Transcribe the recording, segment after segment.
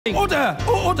Order!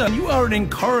 Order! You are an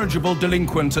incorrigible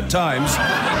delinquent at times.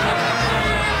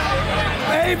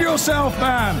 Behave yourself,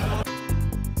 man!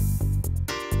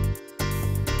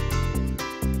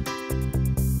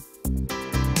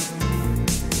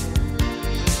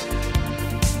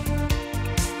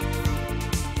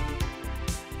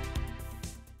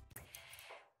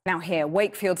 Now here,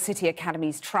 Wakefield City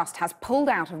Academies Trust has pulled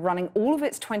out of running all of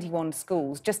its 21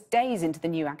 schools just days into the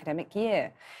new academic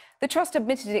year. The Trust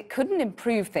admitted it couldn't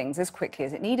improve things as quickly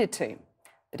as it needed to.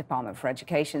 The Department for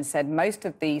Education said most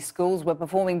of the schools were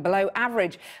performing below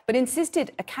average, but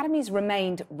insisted academies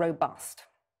remained robust.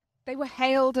 They were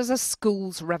hailed as a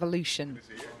schools revolution.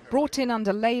 Brought in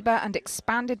under Labour and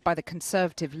expanded by the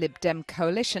Conservative Lib Dem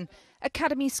coalition,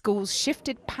 academy schools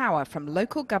shifted power from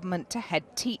local government to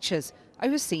head teachers,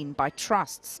 overseen by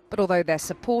trusts. But although their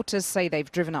supporters say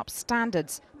they've driven up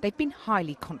standards, they've been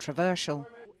highly controversial.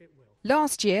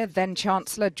 Last year,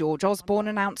 then-Chancellor George Osborne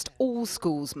announced all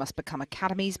schools must become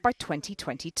academies by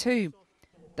 2022.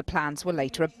 The plans were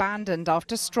later abandoned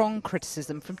after strong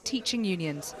criticism from teaching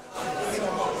unions.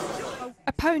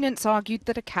 Opponents argued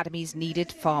that academies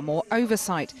needed far more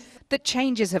oversight, that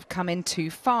changes have come in too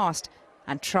fast,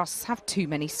 and trusts have too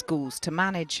many schools to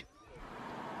manage.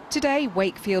 Today,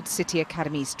 Wakefield City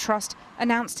Academies Trust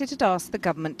announced it had asked the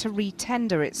government to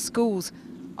re-tender its schools,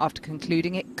 after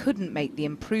concluding it couldn't make the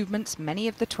improvements many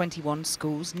of the 21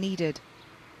 schools needed.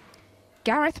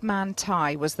 Gareth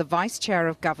Mann-Tai was the Vice Chair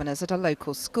of Governors at a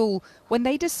local school when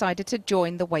they decided to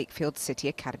join the Wakefield City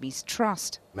Academies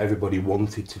Trust. Everybody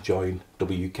wanted to join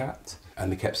WCAT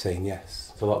and they kept saying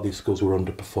yes. So a lot of these schools were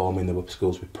underperforming, there were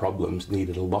schools with problems,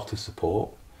 needed a lot of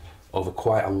support over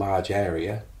quite a large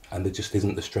area, and there just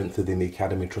isn't the strength within the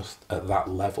Academy Trust at that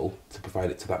level to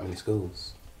provide it to that many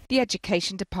schools. The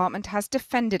Education Department has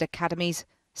defended academies,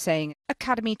 saying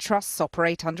academy trusts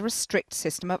operate under a strict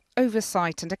system of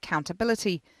oversight and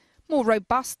accountability, more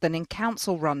robust than in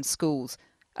council-run schools,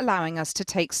 allowing us to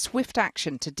take swift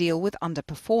action to deal with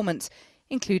underperformance,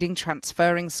 including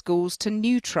transferring schools to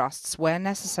new trusts where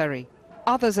necessary.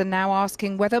 Others are now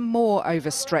asking whether more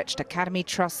overstretched academy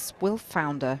trusts will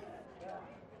founder.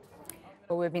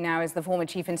 Well, with me now is the former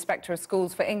Chief Inspector of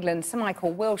Schools for England, Sir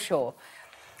Michael Wilshaw.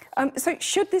 So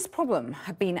should this problem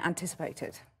have been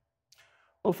anticipated?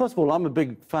 Well, first of all, I'm a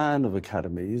big fan of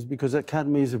academies because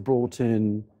academies have brought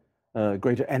in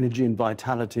greater energy and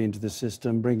vitality into the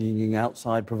system, bringing in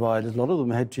outside providers. A lot of them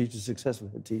head teachers, successful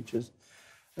head teachers.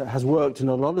 Has worked in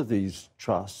a lot of these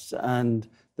trusts, and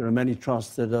there are many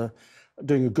trusts that are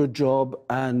doing a good job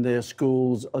and their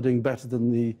schools are doing better than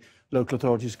the local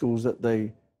authority schools that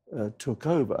they took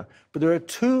over. But there are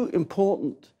two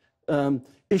important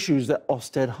issues that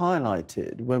Ofsted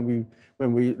highlighted when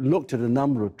we looked at a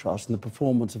number of trusts and the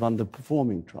performance of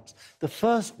underperforming trusts. The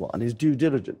first one is due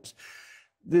diligence.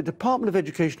 The Department of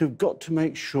Education have got to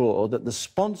make sure that the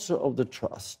sponsor of the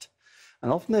trust,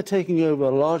 and often they're taking over a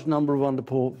large number of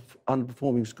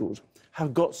underperforming schools,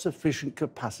 have got sufficient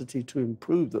capacity to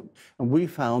improve them. And we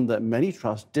found that many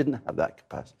trusts didn't have that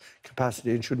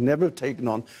capacity and should never have taken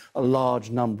on a large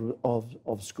number of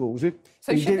schools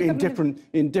in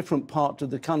different parts of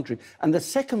the country. And the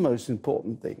second most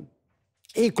important thing,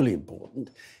 equally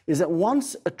important, is that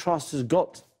once a trust has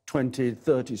got 20,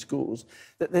 30 schools,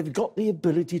 that they've got the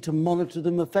ability to monitor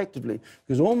them effectively.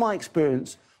 Because all my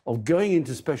experience of going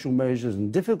into special measures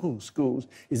and difficult schools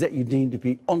is that you need to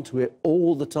be onto it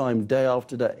all the time, day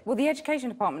after day. Well, the Education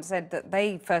Department said that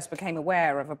they first became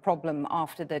aware of a problem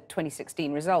after the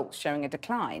 2016 results showing a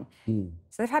decline. So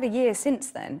they've had a year since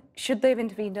then. Should they have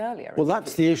intervened earlier? Well,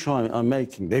 that's the issue I'm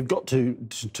making. They've got to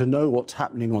know what's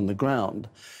happening on the ground.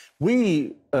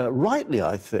 We, rightly,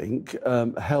 I think,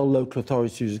 held local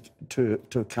authorities to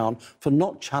account for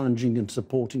not challenging and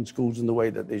supporting schools in the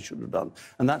way that they should have done.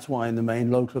 And that's why, in the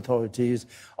main, local authorities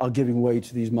are giving way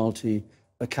to these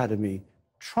multi-academy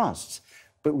trusts.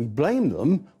 But we blame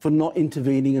them for not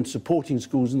intervening and supporting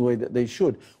schools in the way that they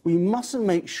should. We mustn't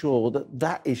make sure that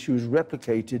that issue is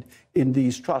replicated in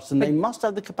these trusts, and they must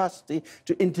have the capacity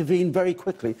to intervene very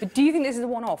quickly. But do you think this is a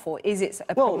one-off, or is it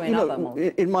a problem in other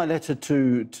models? In my letter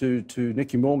to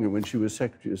Nicky Morgan, when she was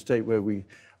Secretary of State, where we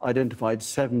identified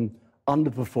 7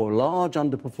 large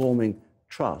underperforming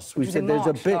trusts, we said there's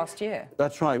a bit last year.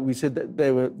 That's right. We said that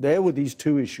there were these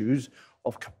two issues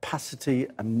of capacity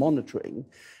and monitoring,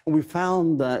 and we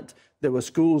found that there were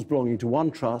schools belonging to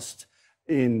one trust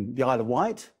in the Isle of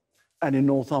Wight and in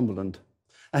Northumberland.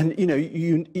 And, you know,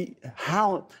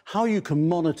 how you can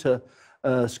monitor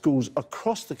schools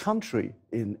across the country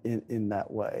in that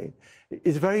way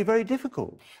is very, very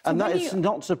difficult. So and that is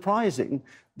not surprising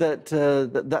that,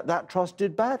 that trust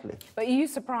did badly. But are you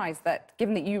surprised that,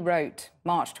 given that you wrote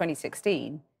March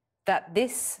 2016, that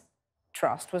this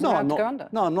trust was allowed to go under?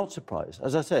 No, I'm not surprised.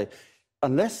 As I say,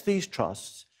 unless these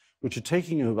trusts, which are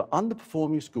taking over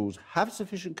underperforming schools, have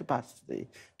sufficient capacity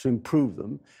to improve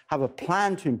them, have a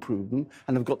plan to improve them,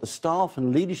 and have got the staff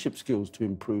and leadership skills to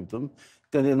improve them,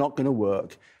 then they're not going to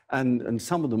work. And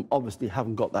some of them obviously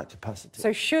haven't got that capacity.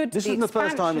 So should this isn't the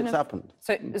first time it's happened.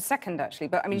 So the second, actually,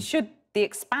 but I mean, should the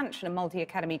expansion of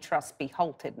multi-academy trusts be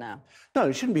halted now? No,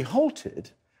 it shouldn't be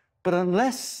halted, but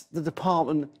unless the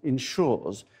department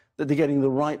ensures that they're getting the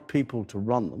right people to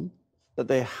run them, that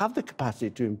they have the capacity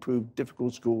to improve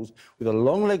difficult schools with a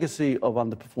long legacy of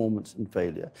underperformance and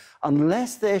failure.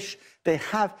 Unless they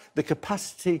have the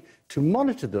capacity to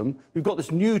monitor them, we've got this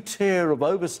new tier of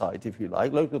oversight, if you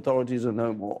like. Local authorities are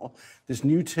no more. This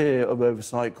new tier of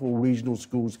oversight called regional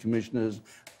schools commissioners,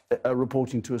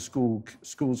 reporting to a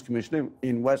schools commissioner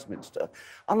in Westminster.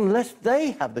 Unless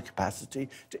they have the capacity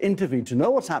to intervene, to know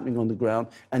what's happening on the ground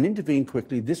and intervene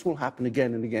quickly, this will happen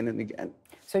again and again and again.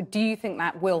 So do you think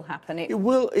that will happen? It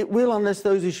will unless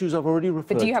those issues I've already referred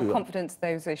to. But do you have confidence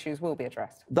those issues will be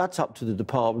addressed? That's up to the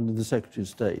Department and the Secretary of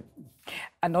State.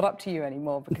 And not up to you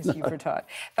anymore because you've retired.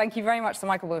 Thank you very much, Sir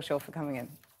Michael Wilshaw, for coming in.